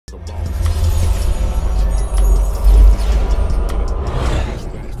Yeah,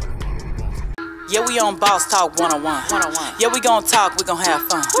 we on Boss Talk 101. Yeah, we gon' talk, we gon' have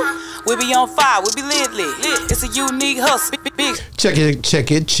fun. We be on fire, we be lit. It's a unique hustle. Check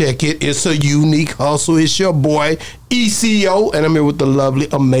it. It's a unique hustle. It's your boy, ECO, and I'm here with the lovely,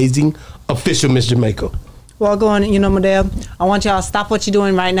 amazing, official Miss Jamaica. Well, go on, Modell. I want y'all to stop what you're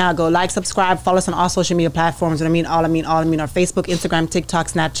doing right now. Go like, subscribe, follow us on all social media platforms. What I mean, our Facebook, Instagram, TikTok,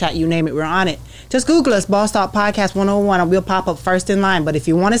 Snapchat, you name it, we're on it. Just Google us, Boss Talk Podcast 101, and we'll pop up first in line. But if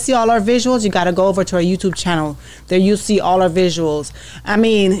you want to see all our visuals, you got to go over to our YouTube channel. There you see all our visuals. I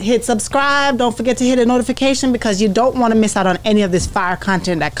mean, hit subscribe. Don't forget to hit a notification because you don't want to miss out on any of this fire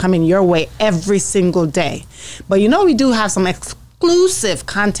content that coming your way every single day. But we do have some exclusive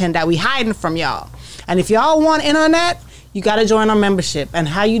content that we hiding from y'all. And if y'all want in on that, you got to join our membership. And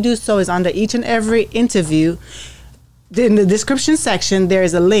how you do so is under each and every interview. In the description section, there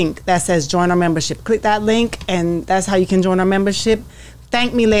is a link that says join our membership. Click that link, and that's how you can join our membership.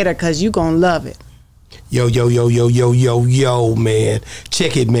 Thank me later, because you going to love it. Yo, man.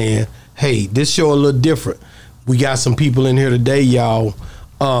 Check it, man. Hey, this show a little different. We got some people in here today, y'all.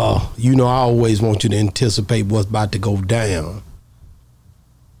 I always want you to anticipate what's about to go down.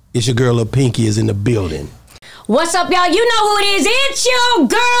 It's your girl, Lil Pinky, is in the building. What's up, y'all? You know who it is. It's your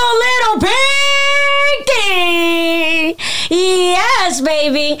girl, Little Pinky. Yes,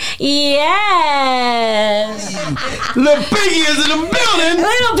 baby. Yes. Lil Pinky is in the building.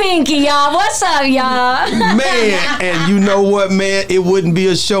 Little Pinky, y'all. What's up, y'all? Man, and you know what, man? It wouldn't be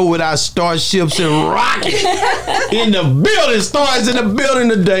a show without starships and rockets. In the building. Stars in the building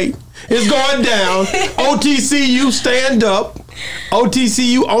today. It's going down. OTCU, stand up.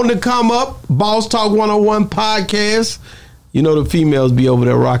 OTCU on the come up. Boss Talk 101 podcast. The females be over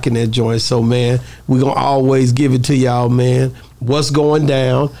there rocking that joint. So, man, we're going to always give it to y'all, man. What's going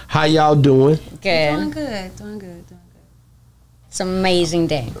down? How y'all doing? Good. Doing good. It's an amazing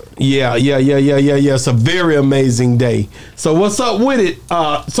day. Yeah. It's a very amazing day. So what's up with it?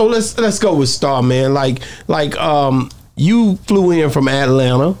 So let's go with Star, man. Like you flew in from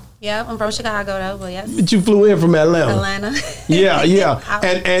Atlanta. Yeah, I'm from Chicago though, but yes. But you flew in from Atlanta. Yeah.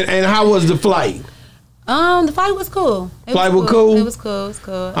 And how was the flight? The flight was cool. It was cool.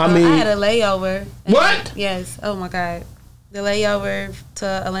 I mean, I had a layover. What? Yes. Oh my God. The layover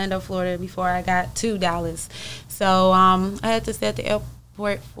to Orlando, Florida before I got to Dallas. So I had to stay at the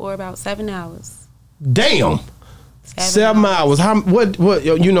airport for about 7 hours. Damn. 7 hours. How? What?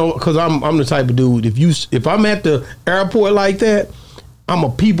 Because I'm the type of dude. If I'm at the airport like that, I'm a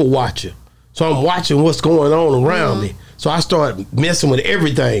people watcher. So I'm watching what's going on around me. So I start messing with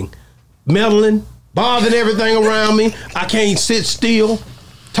everything. Meddling, bothering everything around me. I can't sit still.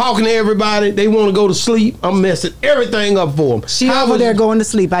 Talking to everybody. They want to go to sleep. I'm messing everything up for them. She over there going to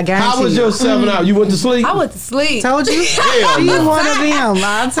sleep, I guarantee you. How was your 7 hours? You went to sleep? I went to sleep. Told you? Hell She's no. one of them.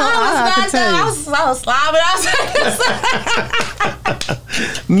 I was slobbing.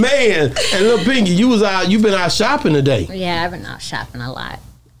 Man, and Lil Pinky, you've been out shopping today. Yeah, I've been out shopping a lot.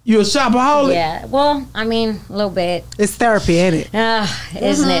 You a shopaholic? Yeah, well, I mean, a little bit. It's therapy, ain't it?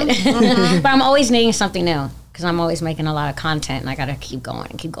 Isn't it? But I'm always needing something new because I'm always making a lot of content and I got to keep going.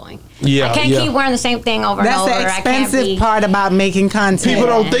 Yeah, I can't keep wearing the same thing over and over. That's the expensive part about making content. People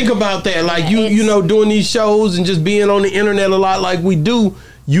don't think about that. Like doing these shows and just being on the internet a lot like we do.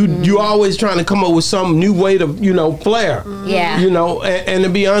 You always trying to come up with some new way to flair. Yeah. And to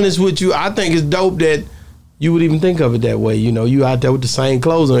be honest with you, I think it's dope that you would even think of it that way. You out there with the same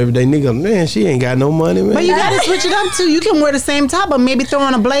clothes on every day. Nigga, man, she ain't got no money, man. But you gotta switch it up too. You can wear the same top, but maybe throw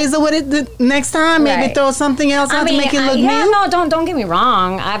on a blazer with it the next time. Maybe Right. throw something else on to make it look new. No, don't get me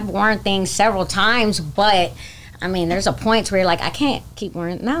wrong. I've worn things several times, but I mean, there's a point where you're like, I can't keep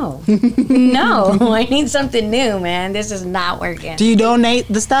wearing. No, I need something new, man. This is not working. Do you donate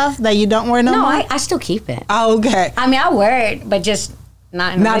the stuff that you don't wear no more? I still keep it. Oh, okay. I mean, I wear it, but just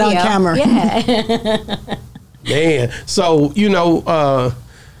not in the Not on video. camera. Yeah. Man, so a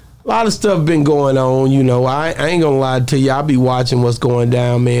lot of stuff been going on. I ain't gonna lie to you. I be watching what's going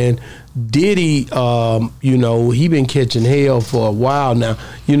down, man. Diddy, he been catching hell for a while now.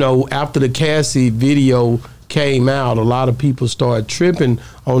 After the Cassie video came out, a lot of people started tripping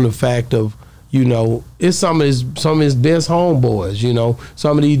on the fact of, it's some of his best homeboys.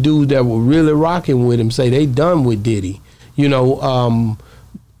 Some of these dudes that were really rocking with him say they done with Diddy.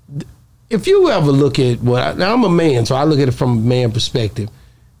 If you ever look at now I'm a man, so I look at it from a man perspective.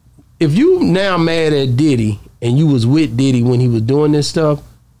 If you now mad at Diddy and you was with Diddy when he was doing this stuff,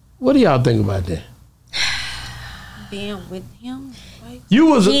 what do y'all think about that? Being with him? You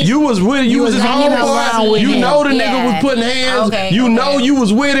was with his homeboy. You know the nigga was putting hands. You know you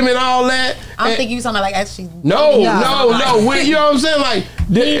was with him and all that. I'm thinking you something like actually. No. You know what I'm saying? Like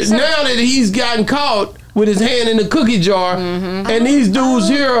now that he's gotten caught with his hand in the cookie jar, and these dudes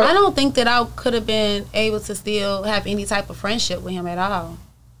here. I don't think that I could have been able to still have any type of friendship with him at all.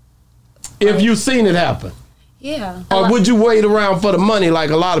 If you seen it happen. Yeah. Or would you wait around for the money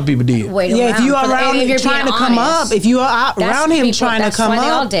like a lot of people did? If you are around him trying to come up, if you are around him trying to come up. They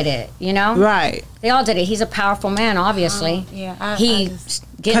all did it, you know? Right. They all did it. He's a powerful man, obviously. He's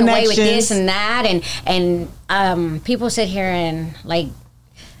getting away with this and that. And people sit here and, like,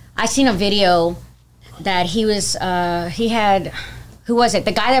 I seen a video that he was, he had, who was it?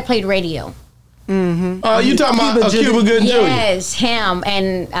 The guy that played radio. Oh, you talking about Cuba Gooding Jr.? Yes, him,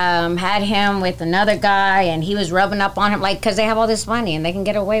 and had him with another guy, and he was rubbing up on him, like, because they have all this money and they can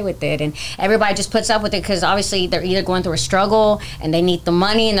get away with it, and everybody just puts up with it because obviously they're either going through a struggle and they need the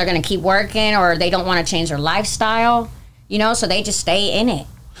money and they're going to keep working, or they don't want to change their lifestyle, you know, so they just stay in it.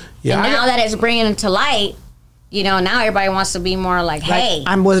 Yeah, and now that it's bringing it to light, you know, now everybody wants to be more like, hey,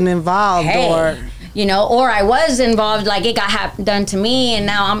 I wasn't involved, or you know, or I was involved, like it got done to me, and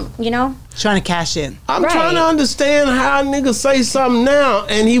now I'm, you know, trying to cash in. I'm trying to understand how niggas say something now,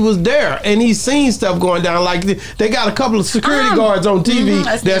 and he was there, and he's seen stuff going down. Like they got a couple of security guards on TV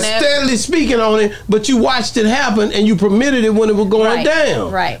that's steadily speaking on it, but you watched it happen, and you permitted it when it was going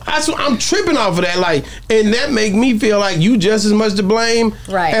down. Right. That's what I'm tripping off of that. Like, and that make me feel like you just as much to blame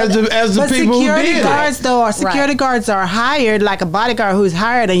as the people who did it. Guards, though, our security guards are hired like a bodyguard who's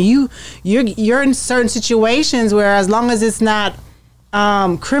hired, and you're in certain situations where as long as it's not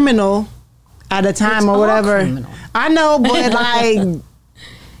criminal at a time or whatever. Criminal. I know, but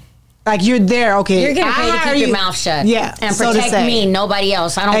like you're there, okay. You're getting paid to keep your mouth shut. Yeah. And protect me, nobody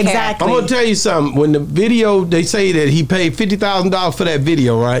else. I don't care. I'm gonna tell you something. When the video, they say that he paid $50,000 for that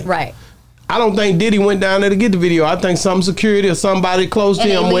video, right? Right. I don't think Diddy went down there to get the video. I think some security or somebody close to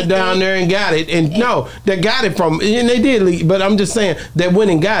him went down there and got it. And no, they got it from, and they did leak, but I'm just saying they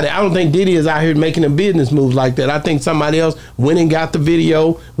went and got it. I don't think Diddy is out here making a business move like that. I think somebody else went and got the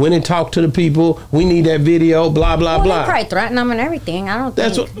video, went and talked to the people. We need that video, blah, blah, blah. They probably threatened them and everything. I don't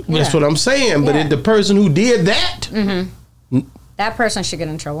think. That's what I'm saying. But the person who did that. That person should get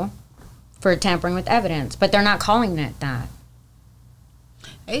in trouble for tampering with evidence. But they're not calling it that.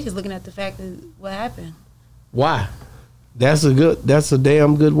 They just looking at the fact of what happened. Why? That's a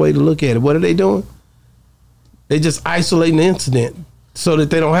damn good way to look at it. What are they doing? They just isolating the incident so that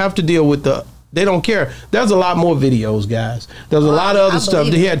they don't have to deal with they don't care. There's a lot more videos, guys. There's a lot of other stuff.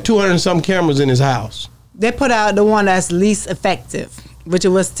 He had 200 and some cameras in his house. They put out the one that's least effective, which it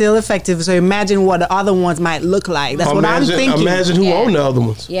was still effective. So imagine what the other ones might look like. That's what I'm thinking. Imagine who owned the other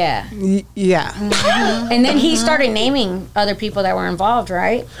ones. Yeah. Yeah. And then he started naming other people that were involved,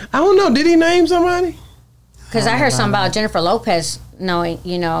 right? I don't know. Did he name somebody? Because I heard something about Jennifer Lopez knowing,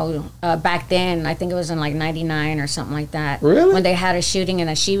 you know, back then, I think it was in like 99 or something like that. Really? When they had a shooting and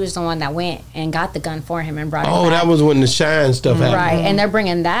that she was the one that went and got the gun for him and brought it back. Oh, that was when the Shine stuff happened. Right, and they're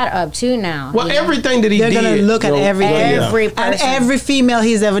bringing that up too now. Well, everything that he did. They're going to look at every person. And every female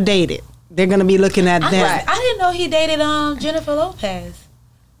he's ever dated. They're going to be looking at them. I didn't know he dated Jennifer Lopez.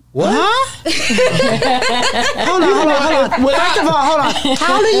 What? Huh? hold on. First of all, hold on.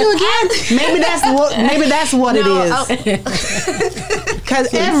 How old are you again? Maybe that's what it is.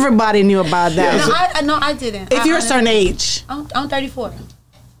 Because everybody knew about that. No, I didn't. If you're a certain age, I'm 34.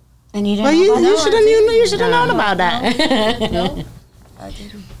 And you didn't well, you should have known about that. No, I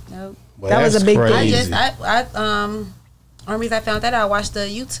didn't. Nope. Well, that was a big crazy. Only reason I found that I watched the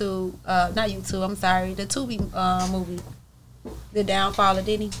YouTube, not YouTube. I'm sorry, the Tubi movie. The downfall of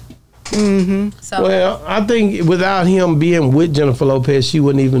Diddy. So, well, I think without him being with Jennifer Lopez, she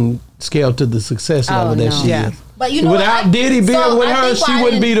wouldn't even scale to the success level that she is. But you know, without Diddy being with her, she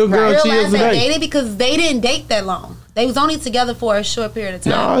wouldn't be the girl she is today. Dated because they didn't date that long. They was only together for a short period of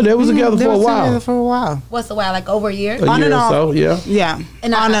time. No, they was together for a while. What's a while? Like over a year? A year or so, yeah. Yeah.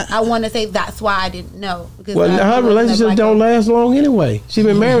 And I want to say that's why I didn't know. Because well, her relationships don't last long anyway. She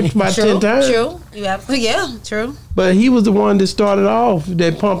been married about 10 times. True. Yeah, true. But he was the one that started off,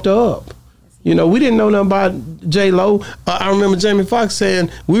 that pumped her up. You know, we didn't know nothing about J-Lo. I remember Jamie Foxx saying,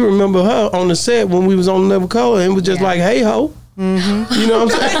 we remember her on the set when we was on Never Color, and it was just like, hey, ho. You know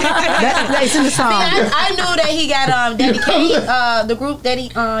what I'm saying? That's in the song. I knew that he got Danny Kane, the group Danny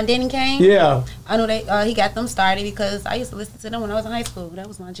Kane. Yeah. I know that he got them started because I used to listen to them when I was in high school. That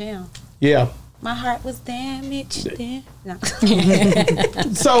was my jam. Yeah. My heart was damaged then. No.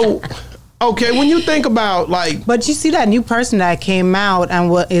 So, Okay, when you think about like, But you see that new person that came out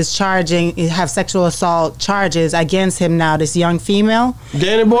and is charging, have sexual assault charges against him now, this young female.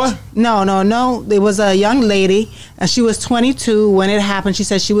 Danny boy, No. It was a young lady, and she was 22 when it happened. She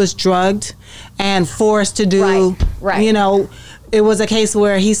said she was drugged and forced to do, Right. you know, it was a case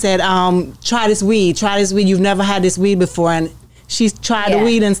where he said, try this weed. You've never had this weed before. And she tried the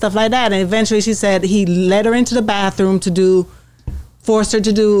weed and stuff like that. And eventually she said he led her into the bathroom forced her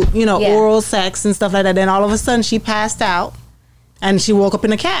to do, you know, oral sex and stuff like that. Then all of a sudden she passed out and she woke up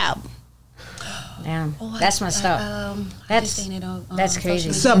in a cab. Damn, that's messed up. That's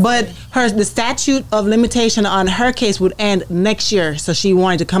crazy. So, but the statute of limitation on her case would end next year. So she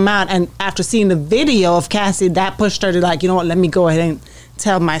wanted to come out, and after seeing the video of Cassie, that pushed her to like, you know what, let me go ahead and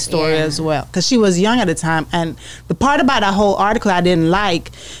tell my story as well, because she was young at the time. And the part about that whole article I didn't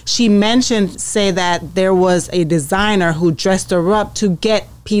like, she say that there was a designer who dressed her up to get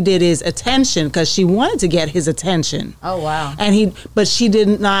P. Diddy's attention because she wanted to get his attention. Oh wow! But she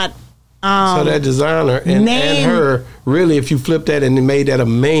did not. So that designer and her, really, if you flip that and made that a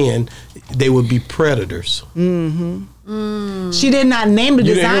man, they would be predators. She did not name the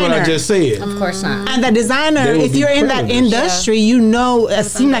You designer. didn't hear what I just said. Of course not. And the designer, They would if be you're in that predators. industry, you know, it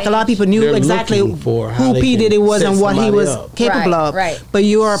seemed like a lot of people knew They're exactly looking for how who they P. can Diddy was and set what he somebody was up. capable of. Right. But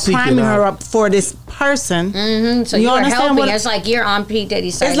you are Seeking priming her out. up for this person. So You you are understand helping. what- It's like you're on P.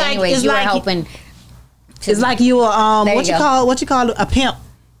 Diddy's side. It's like- Anyways, it's you are like- helping. It's like you were There what you you go. call a pimp.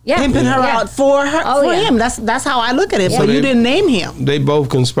 Yeah. Pimping her Yeah. out for yeah. him. That's how I look at it. So But you they- didn't name him. They both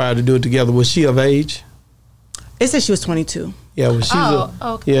conspired to do it together. Was she of age? It said she was 22. Yeah, well, she's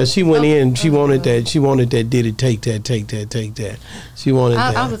okay. yeah. She went in. She wanted that. She wanted that. Diddy take that. She wanted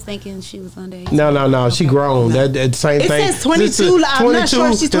that. I was thinking she was underage. No. She grown. That same It thing. says 22. I'm not sure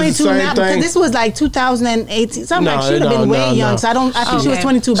if she's It's the 22 same now thing. because this was like 2018. Something No, like she would have been no, way no, young. no. So I think she was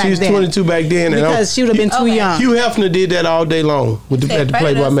 22 back She was then. 22 back then, and Because she would have been too young. Hugh Hefner did that all day long with said at the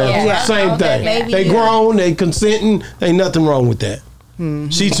Playboy predators, magazine. yeah. Same Okay, thing. maybe, They yeah. grown. They consenting. Ain't nothing wrong with that.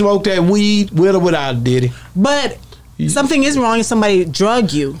 She smoked that weed with or without Diddy. But something is wrong if somebody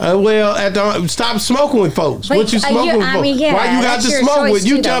drug you. Stop smoking with folks. But, What you smoking with I folks? mean, yeah, Why you got that's to your smoke choice with?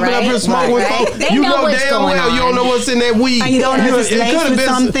 You too, though, jumping up right? here smoking with Right. folks. They You know know what's damn going well you on. don't know what's in that weed. And you don't know if it's It laced could have with been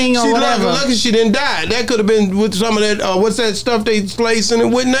something or she whatever. Lucky she didn't die. That could have been with some of that. What's that stuff they lacing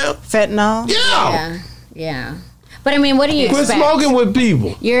it with now? Fentanyl. Yeah. But I mean, what do you Quit expect? smoking with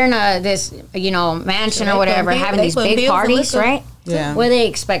people. You're in this mansion They or put whatever, big- having they these put big bills and parties, liquor. right? Yeah. What do they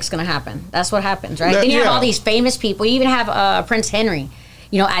expect's going to happen? That's what happens, right? That- Then you have yeah. all these famous people. You even have Prince Henry,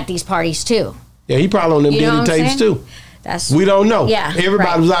 at these parties too. Yeah, he probably on them You know Diddy what I'm tapes saying? too. That's We don't know. Yeah, Everybody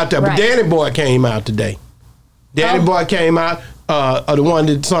right, was out there. But right. Danny Boy came out today. Danny Oh. Boy came out. The one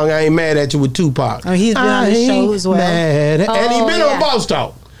that sung "I Ain't Mad at You" with Tupac. Oh, he's been on the show as well. Mad. And he Oh, been yeah. on Boss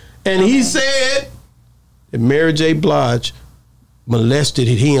Talk. And he said that Mary J. Blige molested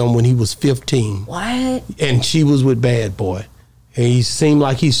him when he was 15. What? And she was with Bad Boy. And he seemed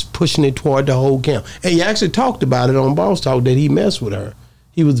like he's pushing it toward the whole camp. And he actually talked about it on Boss Talk that he messed with her.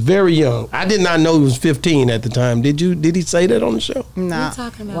 He was very young. I did not know he was 15 at the time. Did you? Did he say that on the show? What No. are you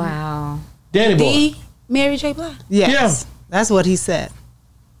talking about? Wow. Danny Boy. D. Mary J. Blige. Yes. Yeah. That's what he said.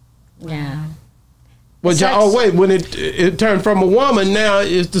 Yeah. But Sex. wait, when it turned from a woman, now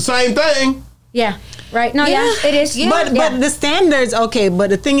it's the same thing. Yeah. Right. No. Yeah. Yeah. It is. Yeah. But the standards, okay. But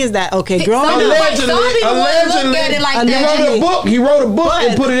the thing is that, okay, growing Some up. people- Allegedly, look at it like he that. wrote a book. He wrote a book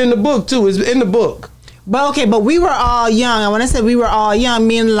and put it in the book too. It's in the book. But we were all young. And when I said we were all young,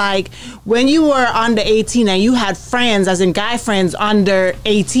 meaning like when you were under 18 and you had friends, as in guy friends under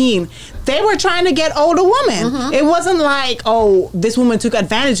 18, they were trying to get older women. It wasn't like, oh, this woman took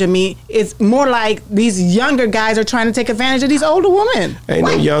advantage of me. It's more like these younger guys are trying to take advantage of these older women. Ain't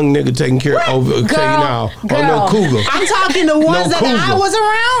no young nigga taking care of taking now. Oh, no Girl. cougar. I'm talking the ones that cougar. I was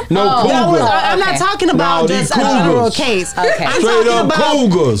around. No That was, cougar. I'm not Okay. talking about No, just a these general cougars. case. Okay. I'm Straight talking up about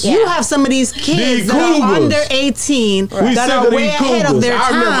cougars. you have some of these kids These that are cougars. under 18 We that sick are of way these ahead of cougars. their I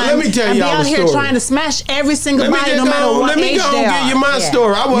time remember- let me tell and be y'all out a here story. trying to smash every single Let me body, just no matter what let me age go they give you are. my Yeah.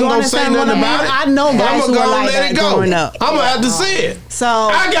 story. I wasn't You gonna say understand what nothing I mean? about it. I know guys I'm who gonna were go like let that it go. growing up. I'm gonna have to say it. So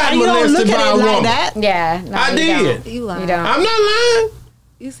I got and you don't molested look at by it a like woman. that. Yeah. No, I you did. Don't. You lying. You don't. I'm not lying.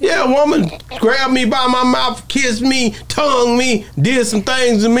 You see? Yeah, a woman grabbed me by my mouth, kissed me, tongued me, did some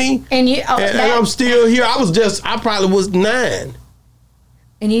things to me, And you. Oh, and that- I'm still here. I probably was 9,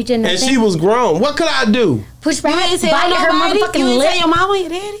 and you didn't. and she was grown. What could I do? push You back, ain't say bite her nobody. motherfucking You ain't say lip, your mama and your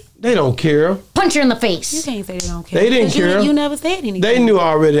daddy. They don't care. punch her in the You face. can't say they don't care. They didn't 'Cause you- care. You never said anything. They knew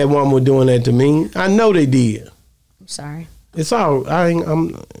already that woman was doing that to me. I know they did. I'm sorry. It's all.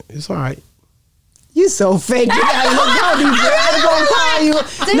 It's all right. You so fake. You gotta look down. I'm gonna call you.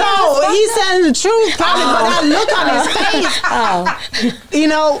 No, he's telling the truth, probably, but that look on his face. You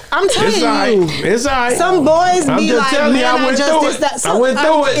know, I'm telling you. It's all right. Some boys I'm be just like, telling you, man, I went through it. I went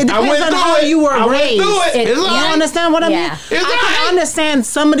through it. It depends on how you were raised. It's all You right. understand what I mean? Yeah. I can understand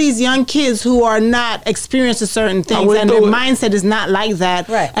some of these young kids who are not experienced to certain things, and their mindset is not like that.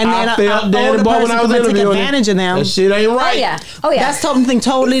 Right. And then I felt an Danny older Boy when person I was can take interviewing advantage of them. That shit ain't right. Oh yeah. Oh yeah. That's something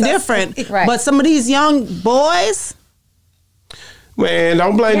totally different. Right. But some of these young boys, Man,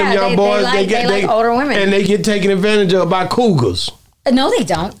 don't blame them young boys. They like older women. And they get taken advantage of by cougars. No, they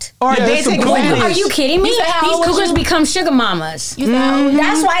don't. or Yeah, they it's some take cougars. advantage. Are you kidding me? You said how These old was cougars you? become sugar mamas. Mm-hmm.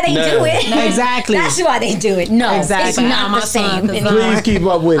 That's why they do it. Exactly. That's why they do it. No, Exactly. it's not My the son, same 'cause anymore. Please keep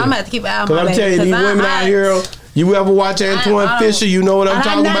up with it. I'm gonna have to keep it out. Because I'm telling you, these women out here, you ever watch Antoine I don't- Fisher, you know what I'm And I'm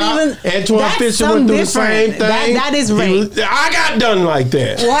talking not about? even- Antoine that's Fisher something went through the different. same thing. That is He rape. was- I got done like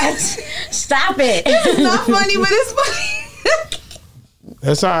that. What? Stop it. It's not funny, but it's funny.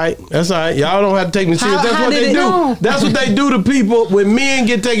 That's all right. That's all right. Y'all don't have to take me serious. That's how what did they it do. go? That's what they do to people. When men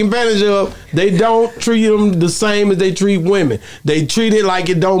get taken advantage of, they don't treat them the same as they treat women. They treat it like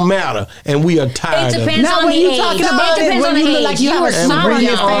it don't matter, and we are tired It of it. depends Now, on when the you age. talking about it it, depends when on the you look age. like you have a were smile super on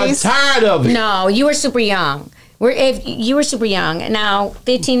your young. face. I'm tired of it. No, you were super young. If you were super young. Now,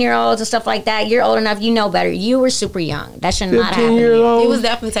 15-year-olds and stuff like that, you're old enough, you know better. You were super young. That should not happen. 15-year-old. He was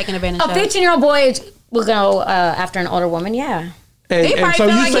definitely taking advantage A of. 15-year-old boy will go after an older woman, yeah. And probably so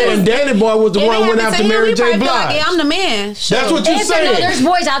feel you like saying he was- Danny Boy was the If one it who went happened after to him, Mary he J. probably feel like, Blige? yeah, I'm the man. That's Sure. what you're No, saying. there's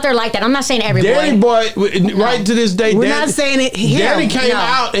boys out there like that. I'm not saying every Danny boy. Boy, right to this day, We're Danny, not saying it here. Danny came No.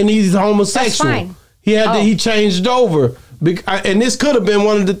 out and he's homosexual. That's fine. He had Oh. he changed over, and this could have been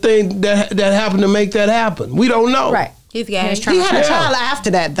one of the things that happened to make that happen. We don't know. Right. He's gay. He's He had a Yeah. child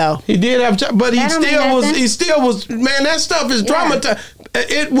after that, though. He did have, but he That don't mean still was. nothing. He still was. Man, that stuff is traumatized.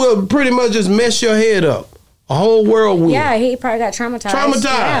 It will pretty much just mess your head up. A whole whirlwind. Yeah, he probably got traumatized.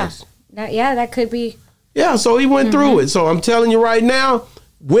 Traumatized. Yeah, that could be. Yeah, so he went through it. So I'm telling you right now,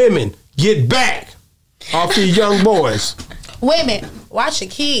 women, get back off these young boys. Women, watch your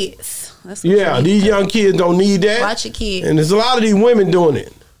kids. That's what Yeah, you need these to young kids don't need that. Watch your kids. And there's a lot of these women doing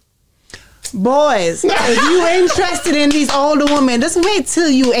it. Boys, if you interested in these older women, just wait till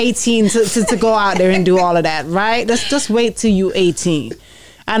you 18 to go out there and do all of that, right? Just wait till you 18.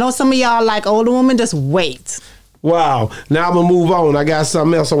 I know some of y'all like older women, just wait. Wow. Now I'm going to move on. I got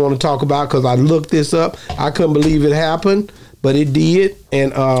something else I want to talk about because I looked this up. I couldn't believe it happened, but it did.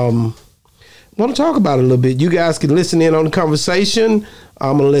 And I want to talk about it a little bit. You guys can listen in on the conversation.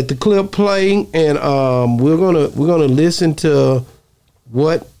 I'm going to let the clip play, and we're gonna listen to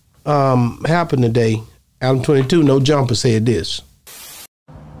what happened today. Adam 22, No Jumper, said this.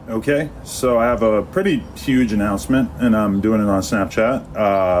 Okay, so I have a pretty huge announcement, and I'm doing it on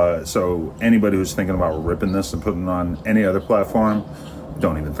Snapchat. So anybody who's thinking about ripping this and putting it on any other platform,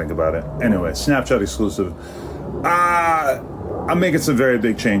 don't even think about it. Anyway, Snapchat exclusive. I'm making some very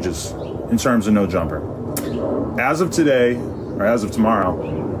big changes in terms of No Jumper. As of today, or as of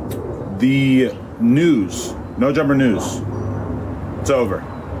tomorrow, the news, No Jumper news, it's over.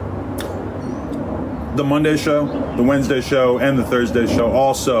 The Monday show, the Wednesday show, and the Thursday show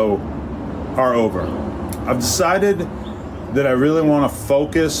also are over. I've decided that I really want to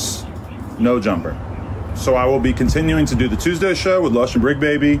focus No Jumper. So I will be continuing to do the Tuesday show with Lush and Brick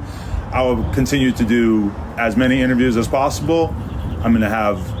Baby. I will continue to do as many interviews as possible. I'm going to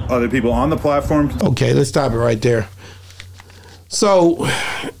have other people on the platform. Okay, let's stop it right there. So,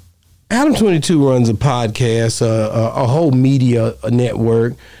 Adam 22 runs a podcast, a whole media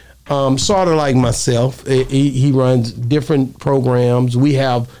network, sort of like myself. He runs different programs. We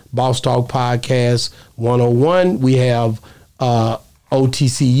have Boss Talk Podcast 101. We have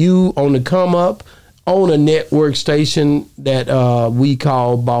OTCU on the come up on a network station that we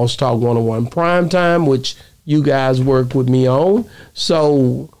call Boss Talk 101 Primetime, which you guys work with me on.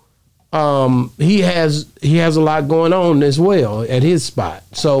 So he has a lot going on as well at his spot.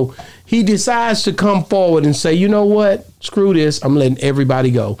 So he decides to come forward and say, you know what? Screw this. I'm letting everybody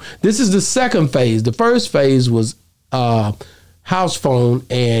go. This is the second phase. The first phase was House Phone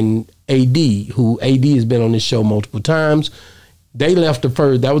and AD, who AD has been on this show multiple times. They left the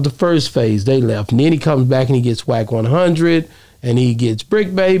first. That was the first phase. They left. And then he comes back and he gets Whack 100. And he gets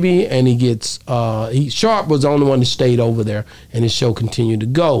Brick Baby, and he gets Sharp was the only one that stayed over there, and his show continued to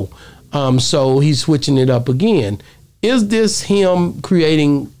go. So he's switching it up again. Is this him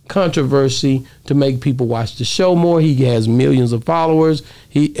creating controversy to make people watch the show more? He has millions of followers.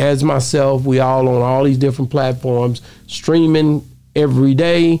 He, as myself, we all on all these different platforms, streaming every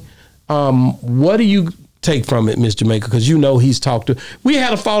day. What do you take from it, Miss Jamaica? Because you know he's talked to. We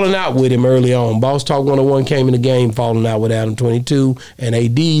had a falling out with him early on. Boss Talk 101 came in the game falling out with Adam 22 and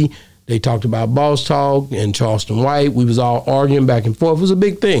AD. They talked about Boss Talk and Charleston White. We was all arguing back and forth. It was a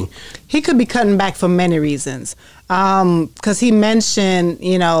big thing. He could be cutting back for many reasons. Because he mentioned,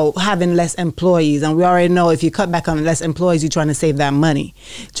 you know, having less employees. And we already know if you cut back on less employees, you're trying to save that money.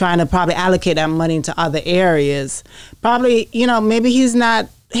 Trying to probably allocate that money into other areas. Probably, you know, maybe he's not.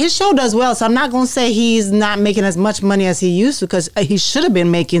 His show does well, so I'm not going to say he's not making as much money as he used to, because he should have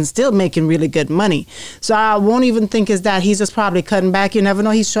been still making really good money. So I won't even think it's that. He's just probably cutting back. You never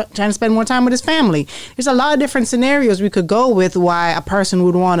know. He's trying to spend more time with his family. There's a lot of different scenarios we could go with why a person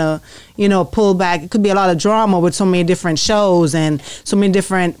would want to, you know, pull back. It could be a lot of drama with so many different shows and so many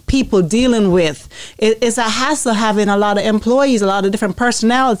different people dealing with. It's a hassle having a lot of employees, a lot of different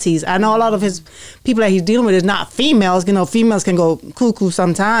personalities. I know a lot of his people that he's dealing with is not females. You know, females can go cuckoo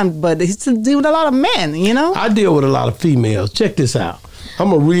sometimes, but he's dealing with a lot of men, you know? I deal with a lot of females. Check this out.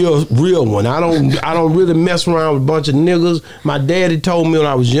 I'm a real one. I don't really mess around with a bunch of niggas. My daddy told me when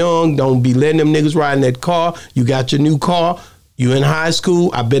I was young, don't be letting them niggas ride in that car. You got your new car. You in high school,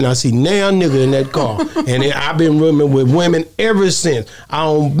 I see now nigga in that car. And I've been rooming with women ever since. I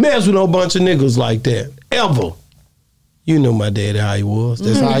don't mess with no bunch of niggas like that, ever. You know my daddy, how he was.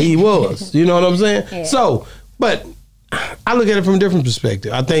 That's how he was. You know what I'm saying? Yeah. So, but I look at it from a different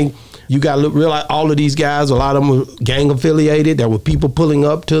perspective. I think you got to realize all of these guys, a lot of them were gang affiliated. There were people pulling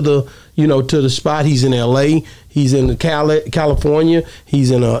up to the, you know, to the spot. He's in LA. He's in California.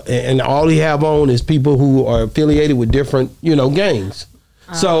 He's in and all he have on is people who are affiliated with different, you know, gangs.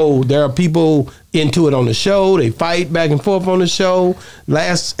 So there are people into it on the show. They fight back and forth on the show.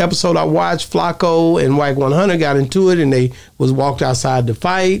 Last episode I watched, Flacco and White 100 got into it, and they was walked outside to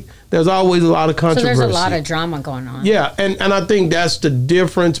fight. There's always a lot of controversy. So there's a lot of drama going on. Yeah, and I think that's the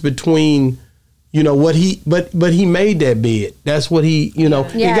difference between, you know, what he, but he made that bid. That's what he, you know,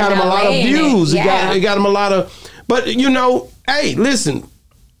 it got him a lot of views. It got him a lot of, but you know, hey, listen,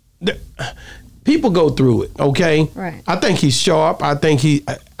 people go through it, okay? Right. I think he's sharp. I think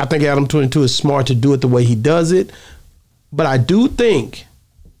Adam 22 is smart to do it the way he does it. But I do think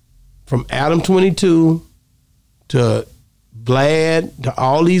from Adam 22 to Vlad to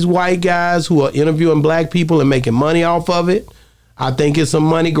all these white guys who are interviewing black people and making money off of it, I think it's a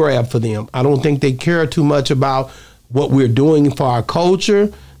money grab for them. I don't think they care too much about what we're doing for our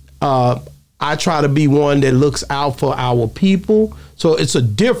culture. I try to be one that looks out for our people. So it's a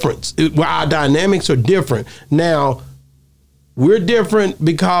difference. Our dynamics are different. Now, we're different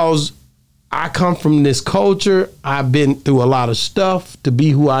because I come from this culture. I've been through a lot of stuff to be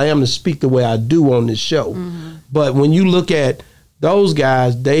who I am, to speak the way I do on this show. Mm-hmm. But when you look at those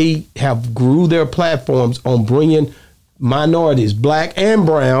guys, they have grew their platforms on bringing minorities, black and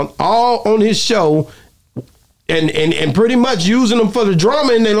brown, all on his show, and pretty much using them for the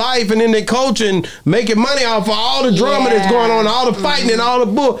drama in their life and in their culture and making money off of all the drama that's going on, all the fighting and all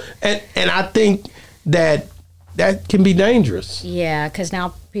the bull. And I think that can be dangerous. Yeah, because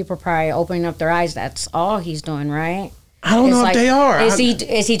now people are probably opening up their eyes. That's all he's doing, right? I don't know if they are. Is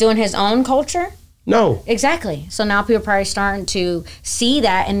he doing his own culture? No. Exactly. So now people are probably starting to see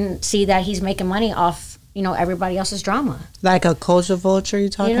that and see that he's making money off, you know, everybody else's drama. Like a culture vulture, you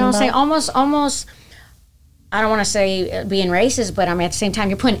talking about? You know what I'm saying? Almost. I don't want to say being racist, but I mean at the same time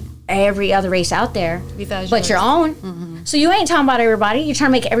you're putting every other race out there, but your own. Mm-hmm. So you ain't talking about everybody. You're trying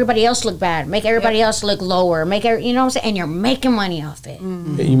to make everybody else look bad, make everybody else look lower, you know what I'm saying? And you're making money off it.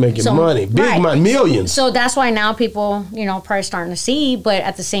 Mm-hmm. You're making money, big money, millions. So that's why now people, you know, probably starting to see. But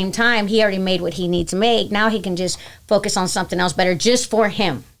at the same time, he already made what he needs to make. Now he can just focus on something else better just for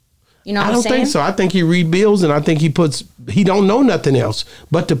him. You know what I'm saying? I don't think so. I think he rebuilds, and I think he don't know nothing else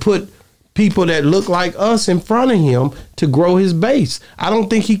but to put people that look like us in front of him to grow his base. I don't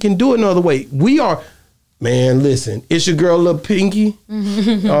think he can do it another way. We are, man, listen, it's your girl Lil Pinky.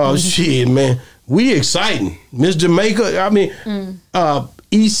 Oh, shit, man. We exciting. Miss Jamaica, I mean,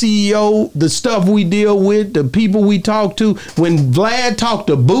 ECEO, the stuff we deal with, the people we talk to. When Vlad talked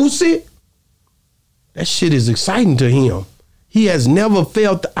to Boosie, that shit is exciting to him. He has never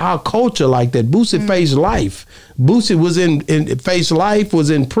felt our culture like that. Boosie faced life. Boosie was faced life, was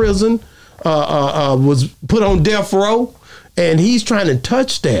in prison, was put on death row, and he's trying to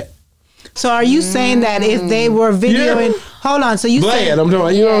touch that. So are you saying that if they were videoing, hold on, so you saying, I'm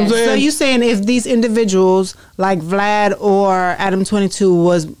talking, you know what I'm saying? So you saying if these individuals like Vlad or Adam 22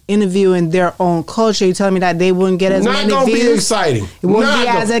 was interviewing their own culture, you telling me that they wouldn't get as many views? Not gonna be exciting. It wouldn't be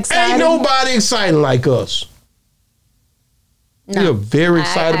as exciting? Ain't nobody exciting like us. No. We're very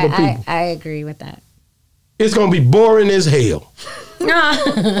excitable people. I agree with that. It's gonna be boring as hell.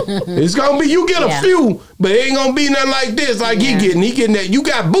 It's gonna be, you get a few, but it ain't gonna be nothing like this. Like he getting that. You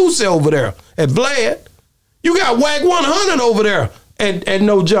got Boosie over there at Vlad. You got Whack 100 over there at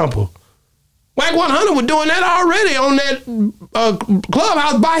No Jumper. Whack 100 was doing that already on that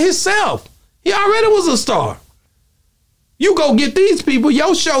Clubhouse by himself. He already was a star. You go get these people,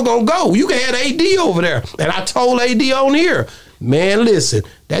 your show gonna go. You can have AD over there. And I told AD on here, man, listen,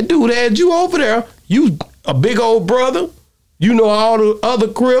 that dude had you over there. You a big old brother. You know all the other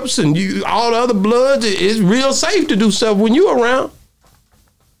Crips and all the other Bloods. It's real safe to do stuff when you around.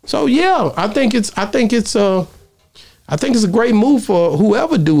 So yeah, I think it's a great move for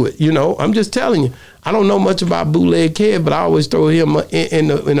whoever do it. You know, I'm just telling you. I don't know much about Bootleg Kev, but I always throw him in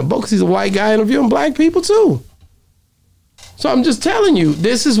the book because he's a white guy interviewing black people too. So I'm just telling you,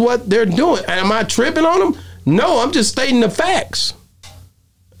 this is what they're doing. Am I tripping on them? No, I'm just stating the facts.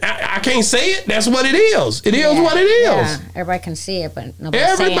 I can't say it. That's what it is. It is what it is. Yeah, everybody can see it, but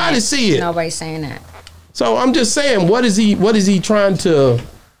nobody's see it. Nobody's saying that. So I'm just saying, what is he trying to?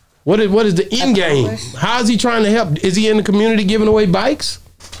 What is the end game? How is he trying to help? Is he in the community giving away bikes?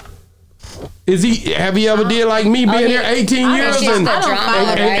 Have he ever did like me being here 18 years and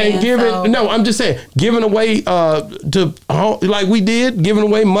giving? No, I'm just saying giving away to like we did, giving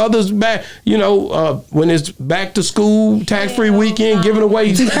away mothers back. You know, when it's back to school tax-free weekend, giving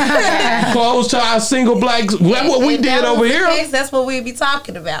away clothes to our single blacks. That's what we did over here. That's what we'd be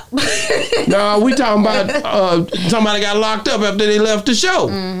talking about. No, we talking about somebody got locked up after they left the show.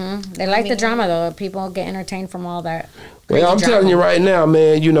 Mm-hmm. They like the drama though. People get entertained from all that. Well, I'm telling you right now,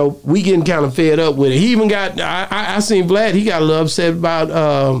 man, you know, we getting kind of fed up with it. He even got, I seen Vlad, he got a little upset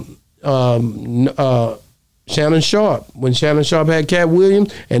about Shannon Sharp. When Shannon Sharp had Cat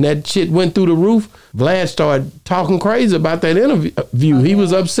Williams and that shit went through the roof, Vlad started talking crazy about that interview. He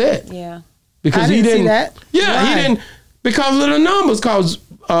was upset. Yeah. Because he didn't see that. Yeah, he didn't, because of the numbers, because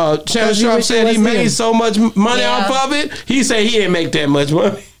Shannon Sharp said he made so much money off of it. He said he didn't make that much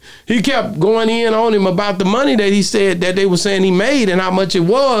money. He kept going in on him about the money that he said that they were saying he made and how much it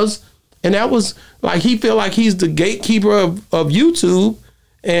was. And that was like, he feel like he's the gatekeeper of YouTube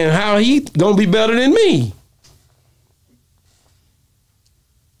and how he gonna be better than me.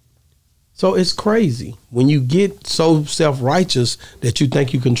 So it's crazy when you get so self-righteous that you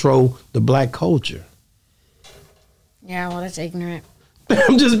think you control the black culture. Yeah, well, that's ignorant.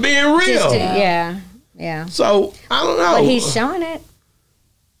 I'm just being real. Yeah. So I don't know. But he's showing it.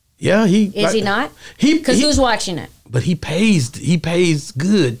 Yeah, he not? Because who's watching it? But he pays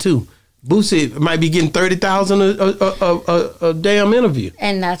good too. Boosie might be getting $30,000 a damn interview,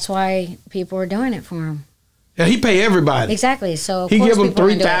 and that's why people are doing it for him. Yeah, he pay everybody exactly. So he give them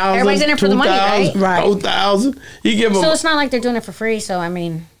 3,000. Everybody's in it for the money, right? 4,000. He give them. So it's not like they're doing it for free. So I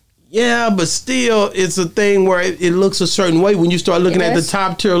mean. Yeah, but still, it's a thing where it looks a certain way when you start looking at the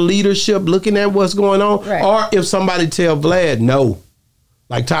top tier leadership, looking at what's going on, right. Or if somebody tell Vlad no.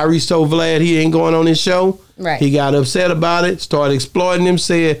 Like Tyrese told Vlad he ain't going on his show. Right. He got upset about it, started exploiting him,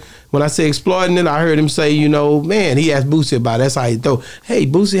 said, when I say exploiting it, I heard him say, you know, man, he asked Boosie about it. That's how he thought, hey,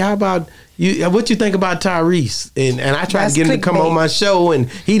 Boosie, how about you? What you think about Tyrese? And I tried to get him to come on my show, and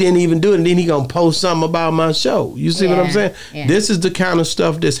he didn't even do it. And then he going to post something about my show. You see what I'm saying? Yeah. This is the kind of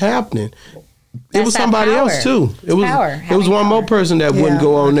stuff that's happening. It was somebody else, too. It was one more person that wouldn't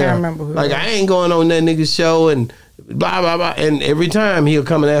go on there. Like, I ain't going on that nigga's show, and blah blah blah, and every time he'll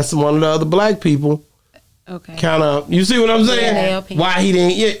come and ask one of the other black people, kind of, you see what I'm saying? Yeah, why he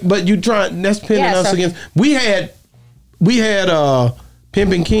didn't? Yeah, but you trying, that's pinning us against. We had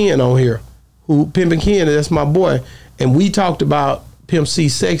Pimpin' Ken on here, Pimpin' Ken, that's my boy, and we talked about Pimp C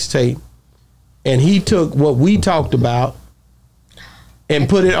sex tape, and he took what we talked about and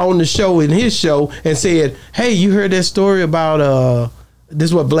put it on the show in his show and said, hey, you heard that story about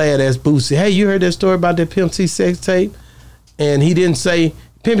this is what Vlad asked Boosie. Hey, you heard that story about that Pimp C sex tape? And he didn't say,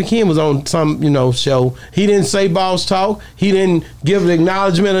 Pimpin' Ken was on some, show. He didn't say boss talk. He didn't give an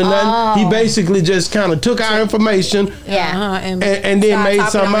acknowledgement or nothing. He basically just kind of took our information and then made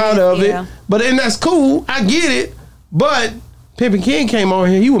something out of it. But then that's cool. I get it. But Pimpin' Ken came on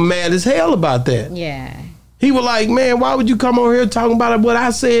here. He was mad as hell about that. Yeah. He was like, man, why would you come on here talking about what I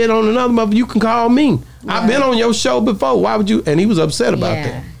said on another mother? You can call me. Right. I've been on your show before. Why would you? And he was upset about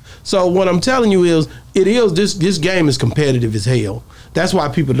that. So what I'm telling you is, this game is competitive as hell. That's why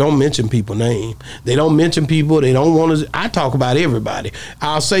people don't mention people's name. They don't mention people. They don't want to. I talk about everybody.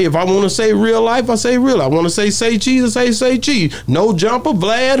 I'll say, if I want to say real life, I say real. I want to say cheese, I say cheese. No Jumper,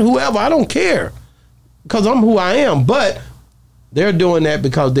 Vlad, whoever. I don't care, because I'm who I am. But they're doing that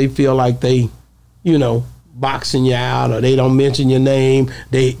because they feel like they, boxing you out, or they don't mention your name.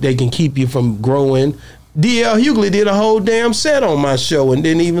 They can keep you from growing. D.L. Hughley did a whole damn set on my show and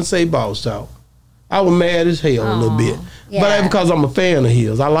didn't even say Boss Talk. I was mad as hell a little bit. Yeah. But that's because I'm a fan of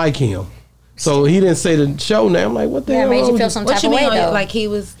his. I like him. So he didn't say the show name. I'm like, what the hell? Made you feel some type of way, though. Like he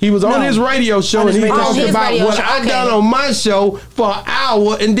was on his radio show and he talked about what I done on my show for an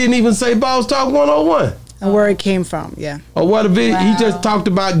hour and didn't even say Boss Talk 101. And where it came from, yeah. Or what a video. He just talked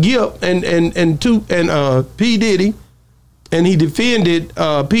about Gip and P. Diddy, and he defended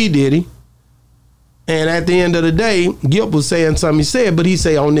P. Diddy. And at the end of the day, Gip was saying something he said, but he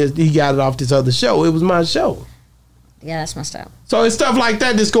say on this, he got it off this other show. It was my show. Yeah, that's messed up. So it's stuff like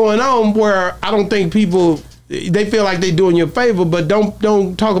that that's going on where I don't think people, they feel like they doing you a favor, but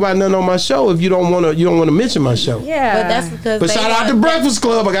don't talk about nothing on my show if you don't want to mention my show. Yeah, but that's because. But shout out to Breakfast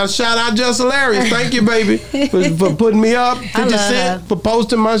Club. I got to shout out Just Hilarious. Thank you, baby, for putting me up. 50 Cent for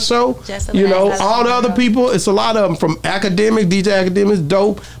posting my show. You know, all the other people. It's a lot of them from Academic, DJ Academics,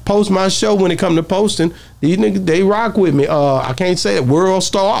 dope. Post my show when it come to posting. These niggas, they rock with me. I can't say it. World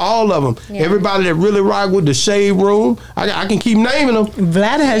Star, all of them. Yeah. Everybody that really rock with the Shade Room. I can keep naming them.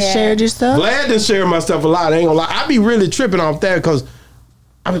 Vlad has shared your stuff. Vlad done shared my stuff a lot. I ain't gonna lie. I be really tripping off that because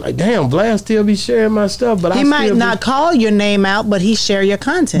I be like, damn, Vlad still be sharing my stuff. But he might not call your name out, but he share your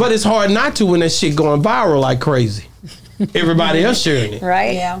content. But it's hard not to when that shit going viral like crazy. Everybody else sharing it.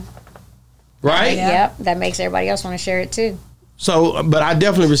 Right? Yeah. Right? Yeah. Yep. That makes everybody else want to share it too. So, but I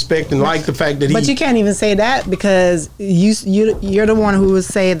definitely respect and like the fact that But you can't even say that because you're the one who would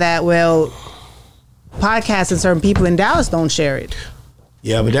say that, well, podcasts and certain people in Dallas don't share it.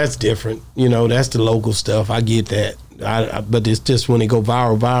 Yeah, but that's different. You know, that's the local stuff. I get that. But it's just when it go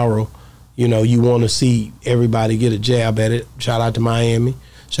viral, you know, you want to see everybody get a jab at it. Shout out to Miami.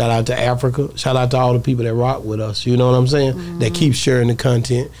 Shout out to Africa. Shout out to all the people that rock with us. You know what I'm saying? Mm-hmm. That keep sharing the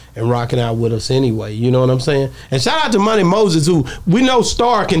content and rocking out with us anyway. You know what I'm saying? And shout out to Money Moses, who we know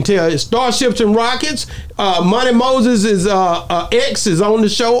Star can tell. Starships and Rockets. Money Moses is ex is on the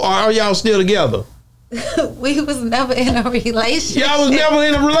show. Or are y'all still together? We was never in a relationship. Y'all was never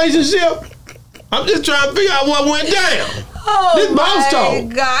in a relationship? I'm just trying to figure out what went down. Oh, this Boss Talk.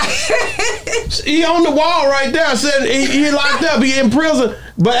 God. He on the wall right there. Said he locked up. He in prison.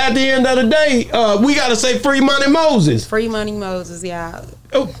 But at the end of the day, we got to say Free Money Moses. Free Money Moses, yeah.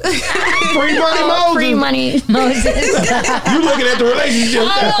 Oh. Free Money Moses. Free Money Moses. You looking at the relationship?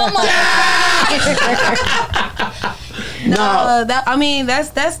 Oh No,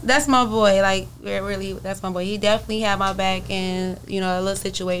 that's my boy. Like, really, that's my boy. He definitely had my back in, a little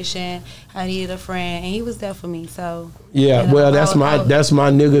situation. I needed a friend, and he was there for me. So yeah, well, that's my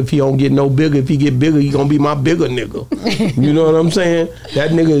nigga. If he don't get no bigger, if he get bigger, he gonna be my bigger nigga. You know what I'm saying?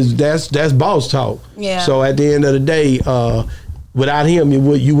 That nigga is that's Boss Talk. Yeah. So at the end of the day, without him,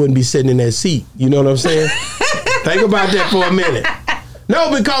 you wouldn't be sitting in that seat. You know what I'm saying? Think about that for a minute. No,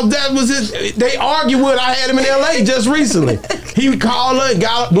 because that was his. They argued with. I had him in L.A. just recently. He called her and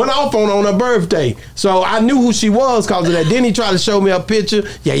went off on her birthday. So I knew who she was because of that. Then he tried to show me a picture.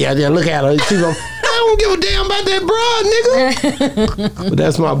 Yeah. Look at her. She's like, I don't give a damn about that broad, nigga. But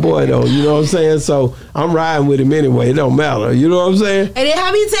that's my boy though. You know what I'm saying? So I'm riding with him anyway. It don't matter. You know what I'm saying? And then how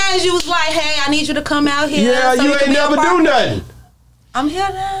many times you was like, "Hey, I need you to come out here." Yeah, so you ain't never do nothing. I'm here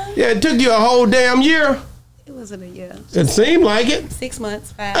now. Yeah, it took you a whole damn year. It wasn't a year. It seemed like it. 6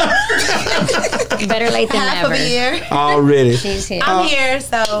 months, 5. Better late than Half never. of a year. Already. She's here. I'm here,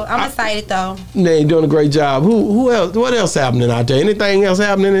 so I'm excited though. They doing a great job. Who else? What else happening out there? Anything else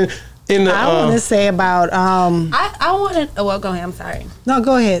happening in the? I want to say about. I want to. Well, go ahead. I'm sorry. No,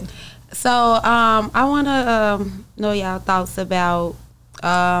 go ahead. So I want to know y'all thoughts about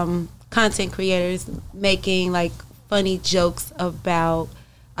content creators making like funny jokes about.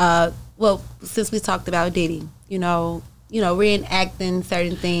 Well, since we talked about Diddy, reenacting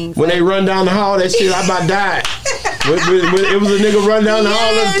certain things. When they run down the hall, that shit, I about died. when it was a nigga run down the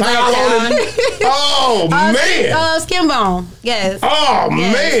hall and towel on it. Oh, man. Skin bone, yes. Oh,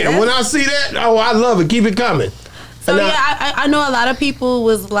 yes, man. When I see that, I love it. Keep it coming. So, I know a lot of people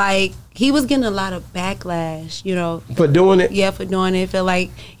was like, he was getting a lot of backlash, For doing it? Yeah, for doing it. Feel like,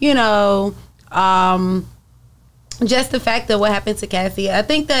 just the fact that what happened to Cassie, I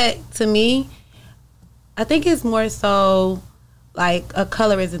think that to me, I think it's more so like a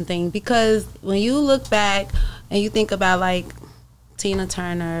colorism thing because when you look back and you think about like Tina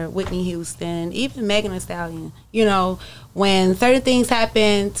Turner, Whitney Houston, even Megan Thee Stallion, when certain things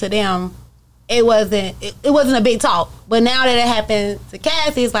happened to them, it wasn't a big talk. But now that it happened to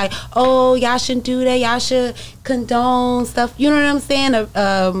Cassie, it's like, oh, y'all shouldn't do that. Y'all should condone stuff. You know what I'm saying?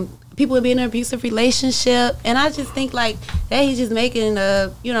 People would be in an abusive relationship, and I just think like that he's just making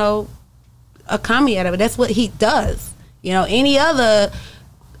a comedy out of it. That's what he does. Any other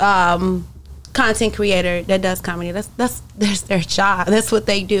content creator that does comedy. That's their job. That's what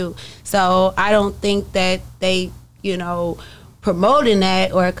they do. So I don't think that they, you know, promoting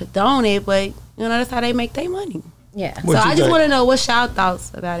that or condone it, but you know, that's how they make their money. Yeah. So I just want to know what's y'all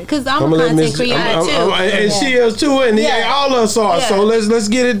thoughts about it, because I'm a content creator too. And she is too, and all of us are. Yeah. So let's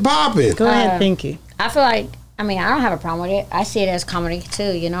get it popping. Go ahead, Pinky. I feel like, I mean, I don't have a problem with it. I see it as comedy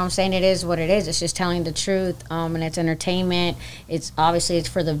too. You know what I'm saying? It is what it is. It's just telling the truth, and it's entertainment. It's obviously it's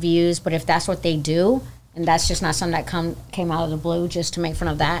for the views, but if that's what they do, and that's just not something that came out of the blue just to make fun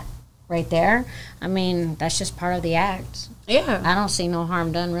of that right there, I mean, that's just part of the act. Yeah. I don't see no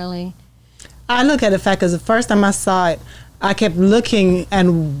harm done, really. I look at the fact because the first time I saw it, I kept looking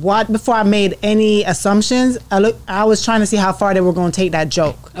and before I made any assumptions, I was trying to see how far they were going to take that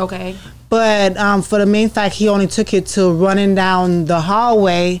joke. Okay. But for the main fact, he only took it to running down the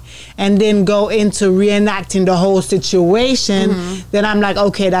hallway and then go into reenacting the whole situation. Then I'm like,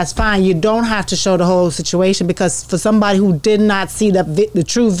 okay, that's fine. You don't have to show the whole situation, because for somebody who did not see the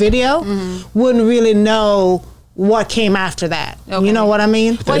true video, wouldn't really know what came after that. Okay. You know what I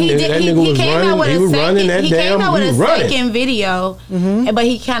mean? Well, he came out with a second video, but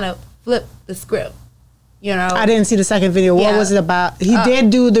he kind of flipped the script. You know, I didn't see the second video. What was it about? He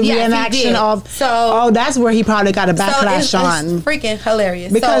did do the reenaction of. So, that's where he probably got a backlash on. It's freaking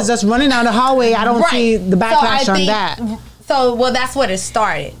hilarious. Because just running down the hallway, I don't see the backlash on that. So, well, that's what it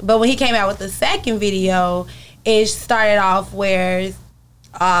started. But when he came out with the second video, it started off where,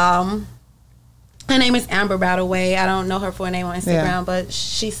 her name is Amber, by the way. I don't know her full name on Instagram, but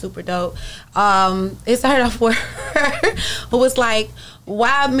she's super dope. It started off where it was like,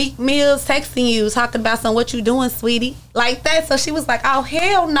 why Meek Mill's texting you, talking about some what you doing, sweetie? Like that. So she was like, oh,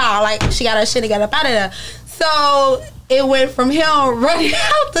 hell no. Like, she got her shit and got up out of there. So it went from him running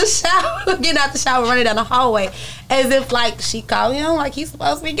out the shower, getting out the shower, running down the hallway, as if like she called him like he's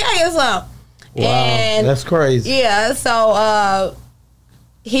supposed to be gay or something. Wow, and that's crazy. Yeah, so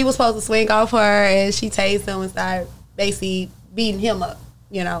he was supposed to swing off her, and she tased him and started basically beating him up.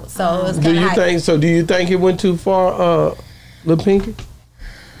 You know, so it's do you think it went too far, Lil Pinky?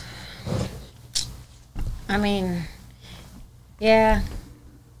 I mean, yeah.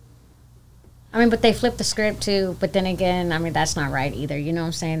 I mean, but they flipped the script too. But then again, I mean, that's not right either. You know what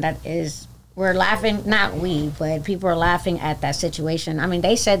I'm saying? That is, we're laughing, not we, but people are laughing at that situation. I mean,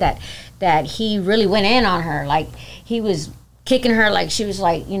 they said that he really went in on her. Like, he was kicking her like she was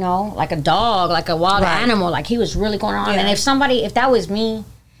like, you know, like a dog, like a wild animal. Like, he was really going on. And if that was me,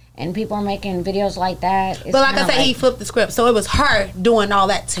 and people are making videos like that. But like I said, he flipped the script. So it was her doing all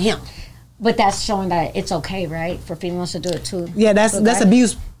that to him. But that's showing that it's okay, right? For females to do it too. Yeah, that's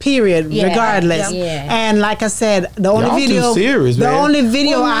abuse, period, regardless. Yeah. And like I said, the only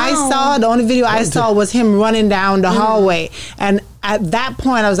video I saw was him running down the hallway. And at that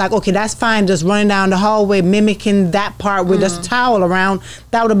point I was like, okay, that's fine, just running down the hallway, mimicking that part with just a towel around,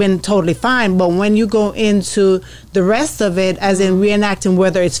 that would have been totally fine. But when you go into the rest of it, as in reenacting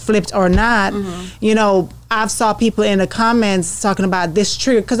whether it's flipped or not, you know, I've saw people in the comments talking about this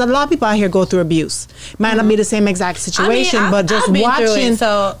trigger, because a lot of people out here go through abuse. Might not be the same exact situation, but just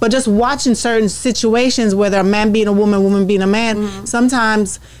watching certain situations, whether a man being a woman being a man,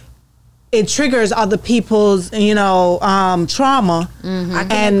 sometimes it triggers other people's, you know, trauma. I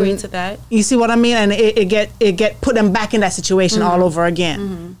can agree to that. You see what I mean? And it get put them back in that situation all over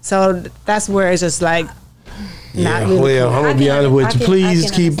again. So that's where it's just like, not really cool. I'm gonna be honest with you.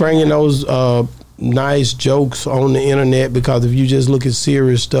 Please keep bringing those nice jokes on the internet, because if you just look at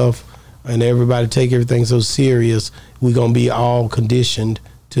serious stuff and everybody take everything so serious, we're gonna be all conditioned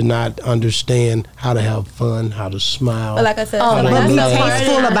to not understand how to have fun, how to smile. But like I said, but be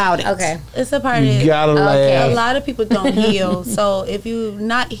tasteful about it. Okay, it's a part of it. You gotta laugh. A lot of people don't heal, so if you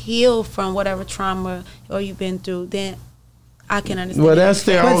not healed from whatever trauma or you've been through, then I can understand. Well, that's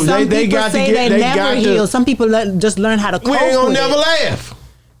their own. They got to get. They never heal. Some people just learn how to cope. We ain't gonna with never it. laugh.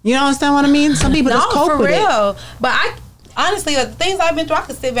 You understand what I mean? Some people just cope with it. No, for real. But I honestly, the things I've been through, I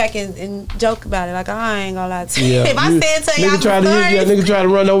could sit back and joke about it. Like, I ain't gonna lie to you. If I said to y'all, nigga try to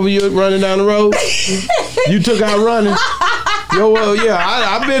run over you running down the road. You took out running.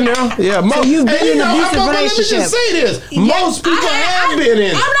 I've been there. Yeah, so you've been in an abusive relationship. Let me just say this. Most people have been in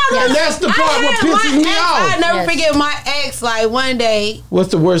it. And that's the part what pisses me off. I never forget my ex, like, one day.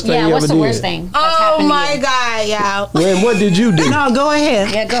 What's the worst thing you ever did? What's the worst thing? Oh, my God, y'all. When, what did you do? No, go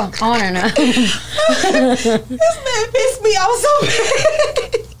ahead. Yeah, go on or not. This man pissed me off so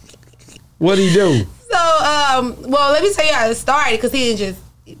bad. What'd he do? So, well, let me tell you how it started, because he didn't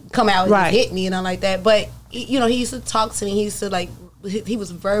just come out and just hit me, you know, like that. But, you know, he used to talk to me. He used to, like, he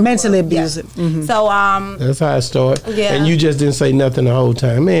was verbal, mentally abusive. Yeah. Mm-hmm. So that's how it started. Yeah. And you just didn't say nothing the whole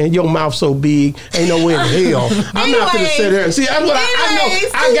time. Man, your mouth so big, ain't nowhere in hell. I'm not gonna sit there and see. That's what I know.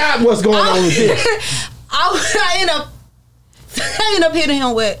 I got what's going on with this. I ended up hitting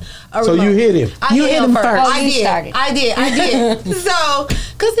him with a So remote. you hit him. You hit him first. Oh, I you did. started. I did. So,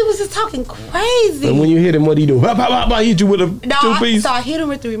 because he was just talking crazy. And when you hit him, what do you do? I hit you with a two-piece. So I hit him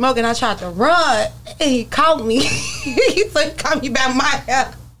with the remote and I tried to run and he caught me. He caught me by my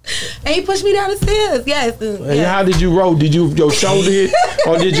hair. And he pushed me down the stairs. Yes. And how did you roll? Did your shoulder hit?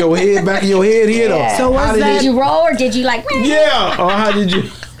 Or did your head, back of your head hit? Yeah. Or So what's that? Did you roll or did you like? Yeah. Or how did you?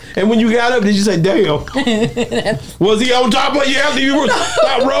 And when you got up, did you say, damn? Was he on top of you after you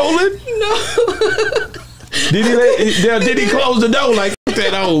stopped rolling? No. Did he close the door like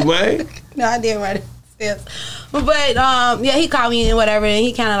that old man? No, I didn't run upstairs. But yeah, he caught me and whatever, and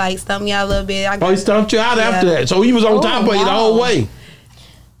he kind of like stumped me out a little bit. He stumped you out after that. So he was on top of you the whole way.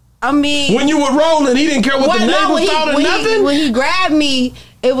 I mean, when you were rolling, he didn't care what the neighbors thought or nothing? When he grabbed me,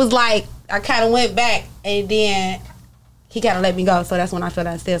 it was like I kind of went back, and then he kind of let me go. So that's when I fell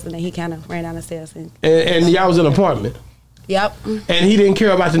down the stairs, and then he kind of ran down the stairs. And y'all was in an apartment? Yep. And he didn't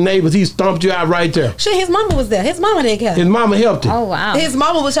care about the neighbors. He stomped you out right there. Shit, his mama was there. His mama didn't care. His mama helped him. Oh, wow. His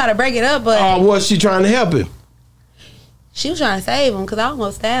mama was trying to break it up, but was she trying to help him? she was trying to save him because I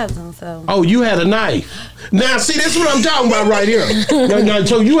almost stabbed him. So. Oh, you had a knife. Now, see, this is what I'm talking about right here. Now,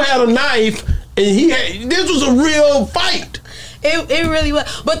 so you had a knife, and this was a real fight. It really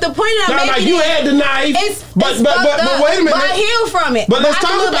was. But the point I'm making you had the knife, but wait a minute. But I healed from it. But let's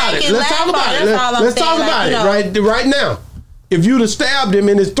talk about it. Let's talk about it. Let's talk about it right now. If you'd have stabbed him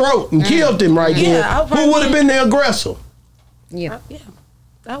in his throat and killed him right then, who would have been the aggressor? Yeah. Yeah,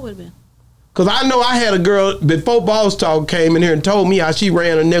 that would have been. Because I know I had a girl, before Boss Talk came in here and told me how she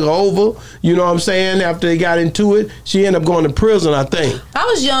ran a nigga over, you know what I'm saying, after they got into it. She ended up going to prison, I think. I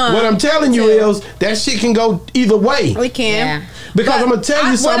was young. What I'm telling you is that shit can go either way. We can. Yeah. Because I'm going to tell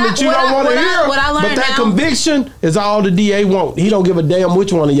you something that you don't want to hear. But that conviction is all the DA want. He don't give a damn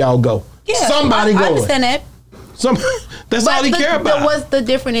which one of y'all go. Yeah, Somebody going. I understand that. That's all he care about. What's the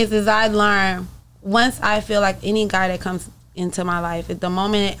difference is I learned once I feel like any guy that comes into my life, at the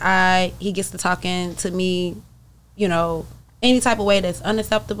moment he gets to talking to me, you know, any type of way that's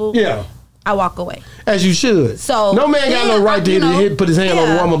unacceptable, I walk away. As you should. So no man got no right to put his hand on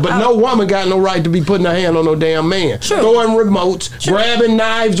a woman, but no woman got no right to be putting her hand on no damn man. True. Throwing remotes, grabbing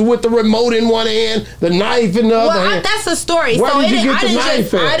knives with the remote in one hand, the knife in the other hand. That's a story. Where so did you get the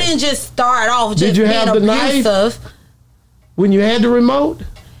knife at? I didn't just start off just did you have being the abusive. Knife when you had the remote?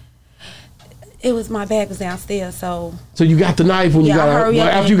 It was my bag was downstairs, so you got the knife when you got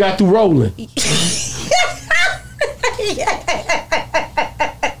after you got through rolling.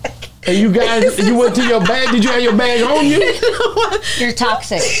 And you guys, you went to your bag. Did you have your bag on you? You're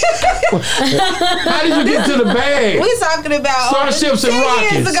toxic. How did you get to the bag? We talking about Starships and 10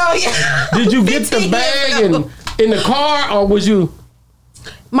 Rockets. years ago. Yeah. Did you get the bag in the car, or was you?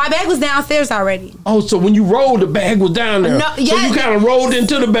 My bag was downstairs already. Oh, so when you rolled, the bag was down there. No, so you kind of rolled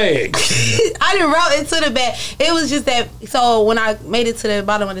into the bag. I didn't roll into the bag. It was just that. So when I made it to the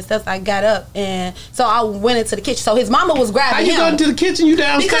bottom of the steps, I got up, and so I went into the kitchen. So his mama was grabbing How you him. got into the kitchen? You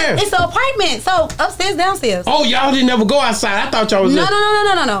downstairs? Because it's an apartment. So upstairs, downstairs. Oh, y'all didn't ever go outside. I thought y'all was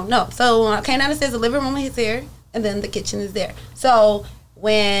No. So when I came down the stairs, the living room is here, and then the kitchen is there. So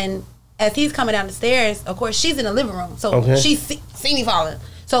as he's coming down the stairs, of course she's in the living room, so she see me falling.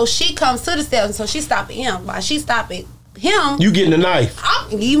 So she comes to the steps, and so she's stopping him. While she's stopping him, you getting the knife. I'm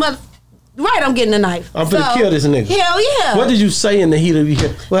getting the knife. I'm finna kill this nigga. Hell yeah. What did you say in the heat of your...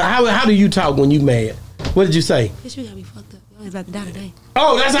 Well, how do you talk when you mad? What did you say? Bitch, you got me fucked up. Y'all about to die today.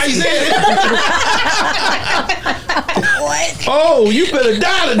 Oh, that's how you said it? What? Oh, you better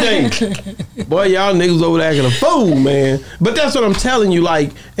die today. Boy, y'all niggas over there acting a fool, man. But that's what I'm telling you,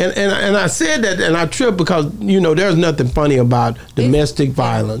 like, and I said that, and I tripped because, you know, there's nothing funny about domestic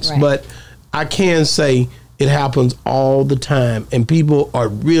violence. Right. But I can say it happens all the time. And people are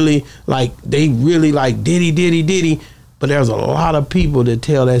really, like, they really like Diddy. But there's a lot of people that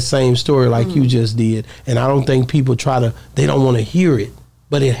tell that same story like you just did. And I don't think people they don't want to hear it.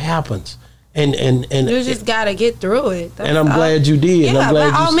 But it happens. And you just gotta get through it. And I'm glad you did. And I'm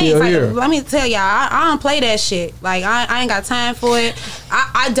glad you're still here. Let me tell y'all, I don't play that shit. Like I ain't got time for it.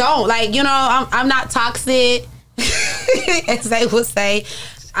 I don't. Like, you know, I'm not toxic, as they would say.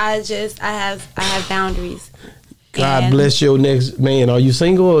 I have boundaries. God bless your next man. Are you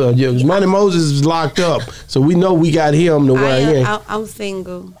single? Money Moses is locked up, so we know we got him to where he is. I'm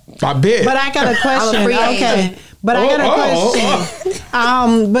single. I bet. But I got a question. Okay. But I got a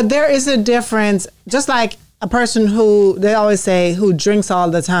question. But there is a difference. Just like a person who, they always say, who drinks all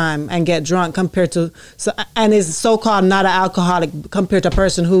the time and get drunk compared to, and is so-called not an alcoholic compared to a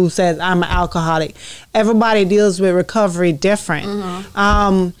person who says, I'm an alcoholic. Everybody deals with recovery different.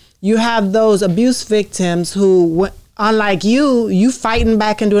 You have those abuse victims who, unlike you fighting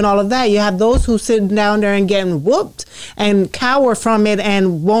back and doing all of that. You have those who sitting down there and getting whooped and cower from it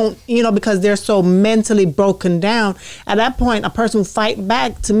and won't, because they're so mentally broken down. At that point, a person who fight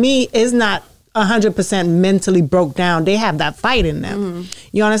back, to me, is not 100% mentally broke down. They have that fight in them.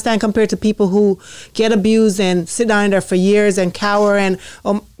 You understand? Compared to people who get abused and sit down there for years and cower and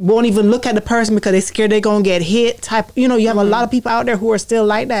won't even look at the person because they're scared they're gonna get hit. You have a lot of people out there who are still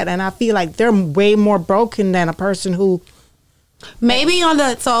like that, and I feel like they're way more broken than a person who. Maybe on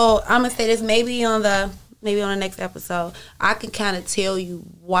the so I'm gonna say this. Maybe on the next episode, I can kind of tell you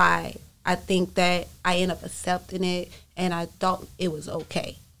why I think that I end up accepting it, and I thought it was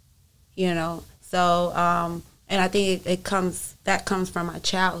okay. So and I think it comes from my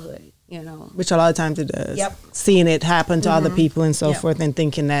childhood, which a lot of times it does. Yep. Seeing it happen to other people and so forth, and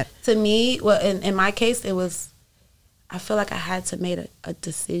thinking that. To me, well, in my case, it was, I feel like I had to make a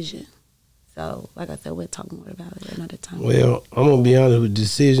decision. So, like I said, we'll talk more about it another time. Well, I'm gonna be honest with the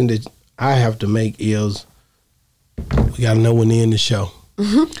decision that I have to make is we gotta know when to end the show.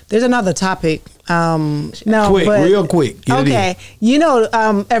 There's another topic. Real quick. Okay.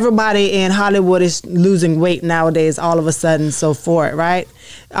 Everybody in Hollywood is losing weight nowadays, all of a sudden, so forth, right?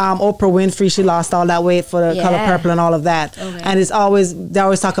 Oprah Winfrey, she lost all that weight for the color purple and all of that. Okay. And they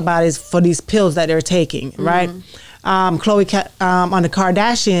always talk about is for these pills that they're taking, right? Khloe on the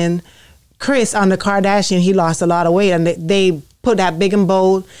Kardashian, Chris on the Kardashian, he lost a lot of weight, and they put that big and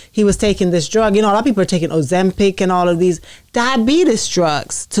bold. He was taking this drug. A lot of people are taking Ozempic and all of these diabetes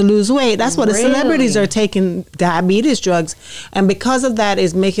drugs to lose weight. That's what the celebrities are taking, diabetes drugs. And because of that,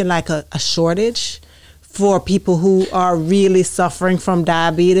 is making like a shortage for people who are really suffering from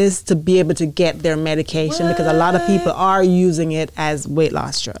diabetes to be able to get their medication, because a lot of people are using it as weight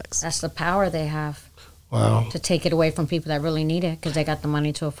loss drugs. That's the power they have. Wow. To take it away from people that really need it because they got the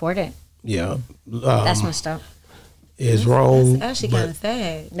money to afford it. Yeah. That's messed up. Is wrong. That's actually kind of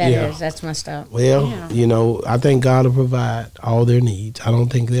sad. That's messed up. Well, I think God will provide all their needs. I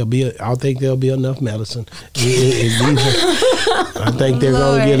think there'll be enough medicine. I think they're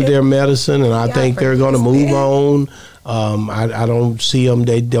going to get their medicine, and I think they're going to move on. I don't see them.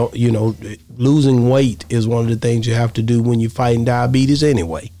 They don't. Losing weight is one of the things you have to do when you're fighting diabetes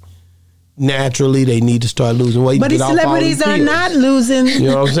anyway. Naturally, they need to start losing weight. But these celebrities are not losing. You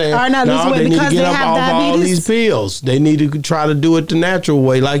know what I'm saying? Are not losing weight because they have diabetes. All these pills. They need to try to do it the natural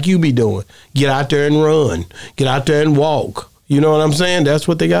way, like you be doing. Get out there and run. Get out there and walk. You know what I'm saying? That's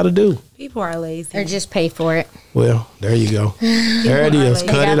what they got to do. People are lazy. Or just pay for it. Well, there you go. There it is.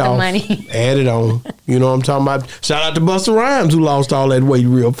 Cut it off. Money. Add it on. You know what I'm talking about? Shout out to Busta Rhymes, who lost all that weight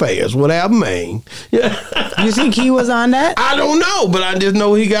real fast. What happened, man? Yeah. You think he was on that? I don't know, but I just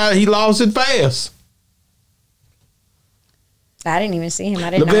know he lost it fast. I didn't even see him. I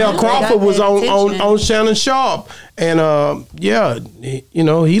didn't Lavelle know. Crawford was on Shannon Sharp, and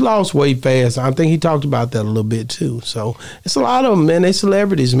he lost weight fast. I think he talked about that a little bit too. So it's a lot of them, man. They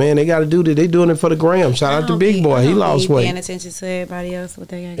celebrities, man. They got to do that. They doing it for the gram. Shout out to Big Boy. He lost weight. Paying attention to everybody else. What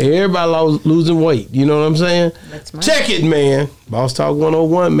they got? Everybody losing weight. You know what I'm saying? Check it, man. Boss Talk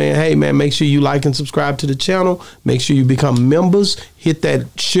 101, man. Hey, man, make sure you like and subscribe to the channel. Make sure you become members. Hit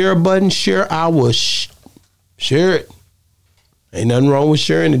that share button. Share our share it. Ain't nothing wrong with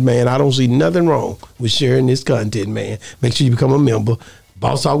sharing it, man. I don't see nothing wrong with sharing this content, man. Make sure you become a member.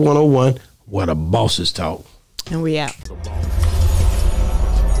 Boss Talk 101, where the bosses talk. And we out.